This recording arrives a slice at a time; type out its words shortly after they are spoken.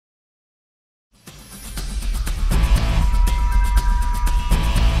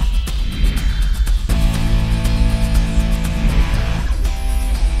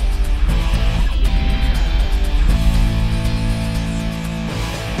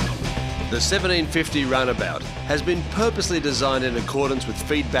The 1750 Runabout has been purposely designed in accordance with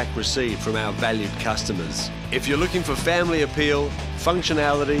feedback received from our valued customers. If you're looking for family appeal,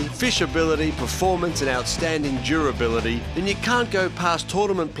 functionality, fishability, performance and outstanding durability, then you can't go past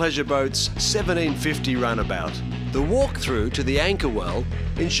Tournament Pleasure Boat's 1750 Runabout. The walk-through to the anchor well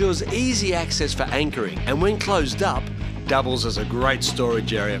ensures easy access for anchoring, and when closed up, doubles as a great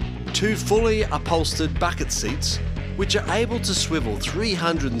storage area. 2 fully upholstered bucket seats, which are able to swivel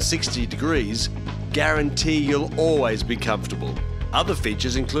 360 degrees, guarantee you'll always be comfortable. Other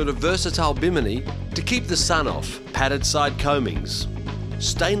features include a versatile bimini to keep the sun off, padded side coamings,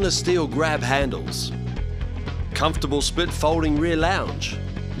 stainless steel grab handles, comfortable split folding rear lounge,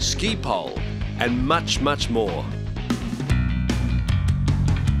 ski pole, and much, much more.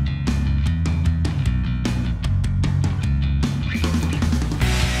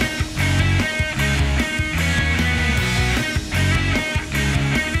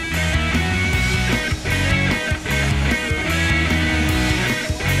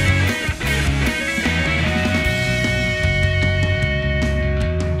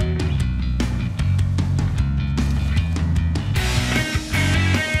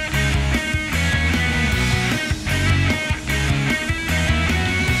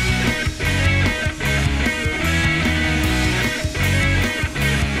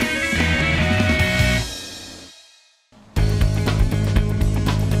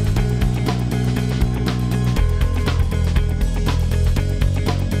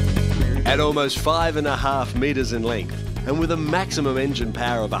 At almost 5.5 metres in length, and with a maximum engine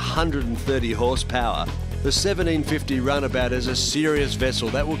power of 130 horsepower, the 1750 Runabout is a serious vessel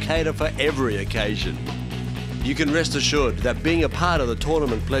that will cater for every occasion. You can rest assured that being a part of the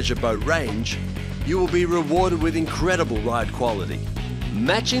Tournament Pleasure Boat range, you will be rewarded with incredible ride quality.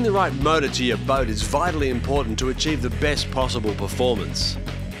 Matching the right motor to your boat is vitally important to achieve the best possible performance.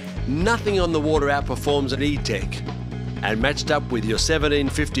 Nothing on the water outperforms an E-Tech. And matched up with your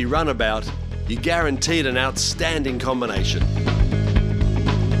 1750 Runabout, you're guaranteed an outstanding combination.